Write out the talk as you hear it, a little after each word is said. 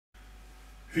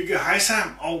Hyggen Hyggens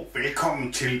og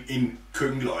velkommen til en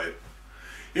køkkenløg.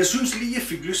 Jeg synes lige, jeg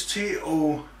fik lyst til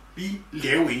at lige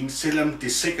lave en, selvom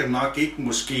det sikkert nok ikke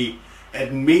måske er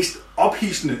den mest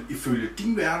ophidsende ifølge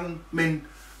din verden, men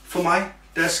for mig,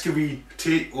 der skal vi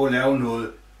til at lave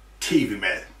noget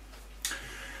tv-mad.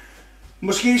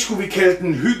 Måske skulle vi kalde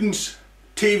den Hyggens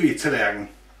TV-tallerken,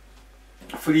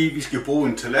 fordi vi skal bruge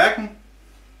en tallerken,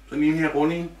 sådan en her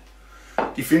rundt en.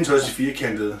 De findes også i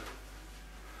firkantede.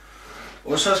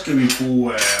 Og så skal vi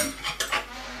bruge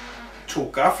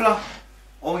 2 gafler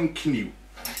og en kniv.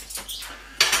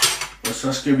 Og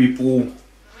så skal vi bruge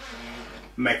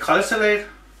makrelsalat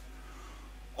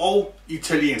og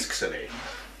italiensk salat.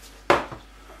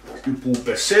 Så skal vi bruge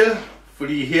basal,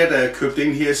 fordi her, da jeg købte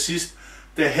ind her sidst,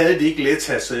 der havde det ikke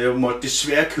lettas, så jeg måtte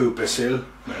desværre købe basal.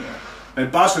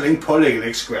 Men bare så længe pålægget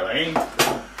ikke skvatter af.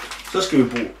 Så skal vi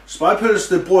bruge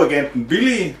spegepølse. Det bruger jeg gerne den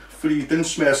billige, fordi den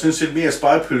smager sådan set mere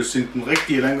spegepølse end den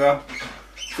rigtige, den gør.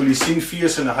 Fordi siden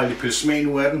 80'erne har de pillet smag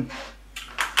ud af den.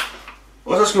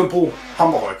 Og så skal vi bruge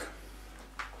hamburgerryg.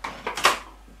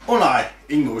 Og nej,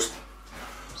 ingen ost.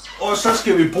 Og så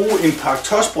skal vi bruge en pakke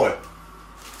tosbrød.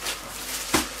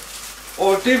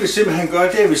 Og det vi simpelthen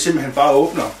gør, det er, at vi simpelthen bare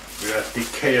åbner. Ja,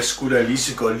 det kan jeg sgu da lige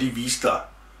så godt lige vise dig.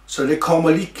 Så det kommer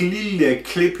lige et lille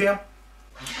klip her.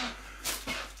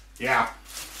 Ja,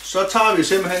 så tager vi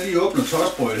simpelthen lige åbner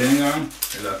tosbrødet her engang.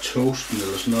 Eller toasten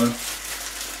eller sådan noget.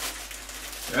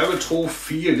 Jeg vil tro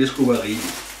 4, det skulle være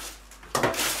rigeligt.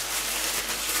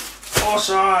 Og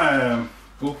så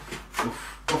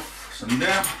sådan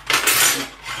der. Så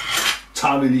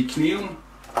tager vi lige kniven.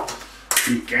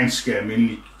 Det er ganske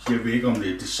almindeligt. Jeg ved ikke om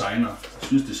det er designer. Jeg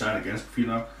synes designer er ganske fint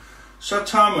nok. Så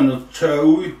tager man og tørrer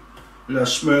ud, eller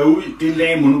smører ud det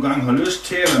lag, man nogle gange har lyst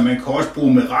til, eller man kan også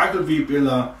bruge mirakelvip,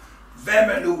 eller hvad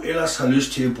man nu ellers har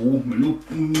lyst til at bruge. Men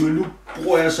nu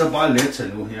bruger jeg så bare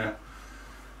lettal nu her.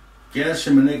 Jeg er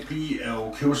simpelthen ikke lige at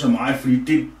købe så meget,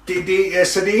 fordi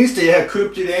det eneste jeg har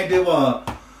købt i dag,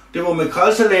 det var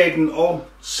makrelsalaten og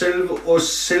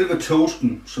selve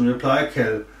toasten, som jeg plejer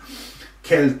at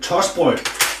kalde tosbrød.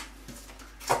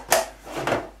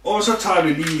 Og så tager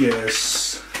vi lige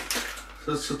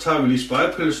så tager vi lige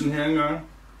spegepølsen her engang.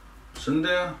 Sådan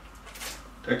der.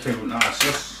 Der kan vi,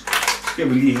 så skal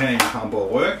vi lige have en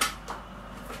hamburgerryg.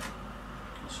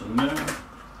 Sådan der.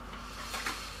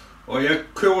 Og jeg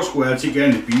køber sgu altid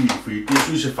gerne det billige, fordi det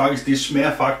synes jeg faktisk, det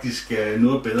smager faktisk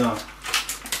noget bedre.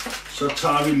 Så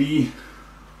tager vi lige,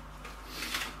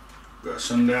 gør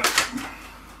sådan der.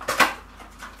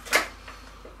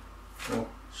 Og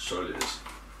således.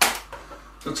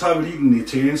 Så tager vi lige den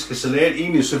italienske salat.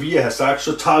 Egentlig, så vi har sagt,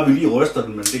 så tager vi lige og ryster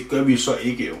den, men det gør vi så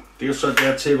ikke jo. Det er jo så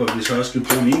dertil, hvor vi så også skal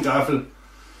bruge en gaffel.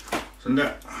 Sådan der.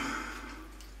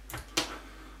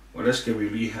 Og der skal vi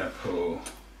lige have på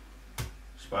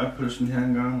spegepølsen her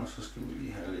en gang, og så skal vi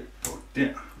lige have lidt på der.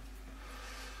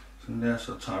 Sådan der,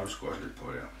 så tager vi sgu også lidt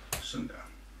på der. Sådan der.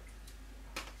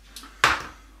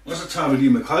 Og så tager vi lige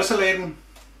makrelsalaten.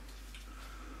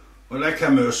 Og der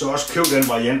kan man jo så også købe den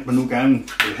variant, man nu gerne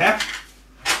vil have.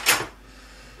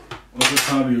 Og så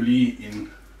tager vi jo lige en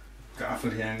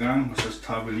gaffel her en gang, og så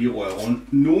tager vi lige røre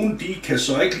rundt. Nogle de kan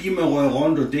så ikke lige med røre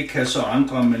rundt, og det kan så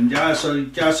andre, men jeg er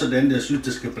sådan, der synes,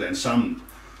 det skal blande sammen.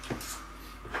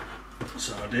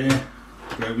 Så det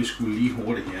gør vi sgu lige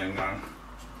hurtigt her en gang.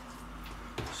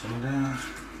 Sådan der.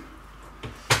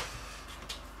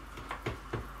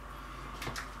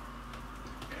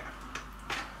 Ja.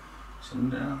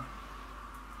 Sådan der.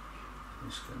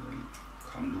 Nu skal den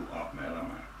komme nu op med dig, mand.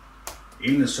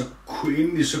 Egentlig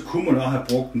så kunne man også have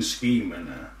brugt en ske, men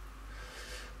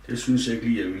det synes jeg ikke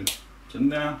lige, jeg vil.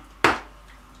 Sådan der.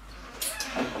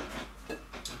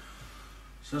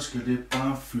 Så skal det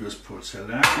bare fyres på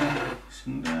tallerkenen.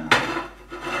 Sådan der.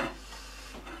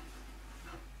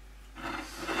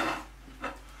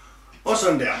 Og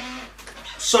sådan der.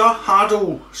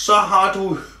 Så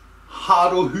har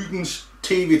du Hyggens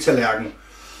TV-tallerken.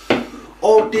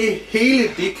 Og det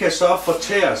hele, det kan så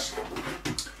fortæres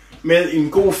med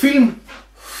en god film.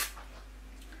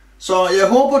 Så jeg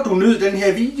håber, du nød den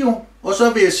her video. Og så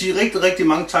vil jeg sige rigtig, rigtig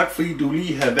mange tak, fordi du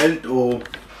lige har valgt at...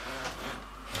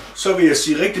 Så vil jeg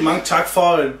sige rigtig mange tak,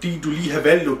 fordi du lige har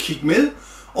valgt at kigge med.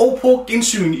 Og på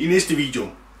gensyn i næste video.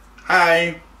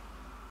 Hej!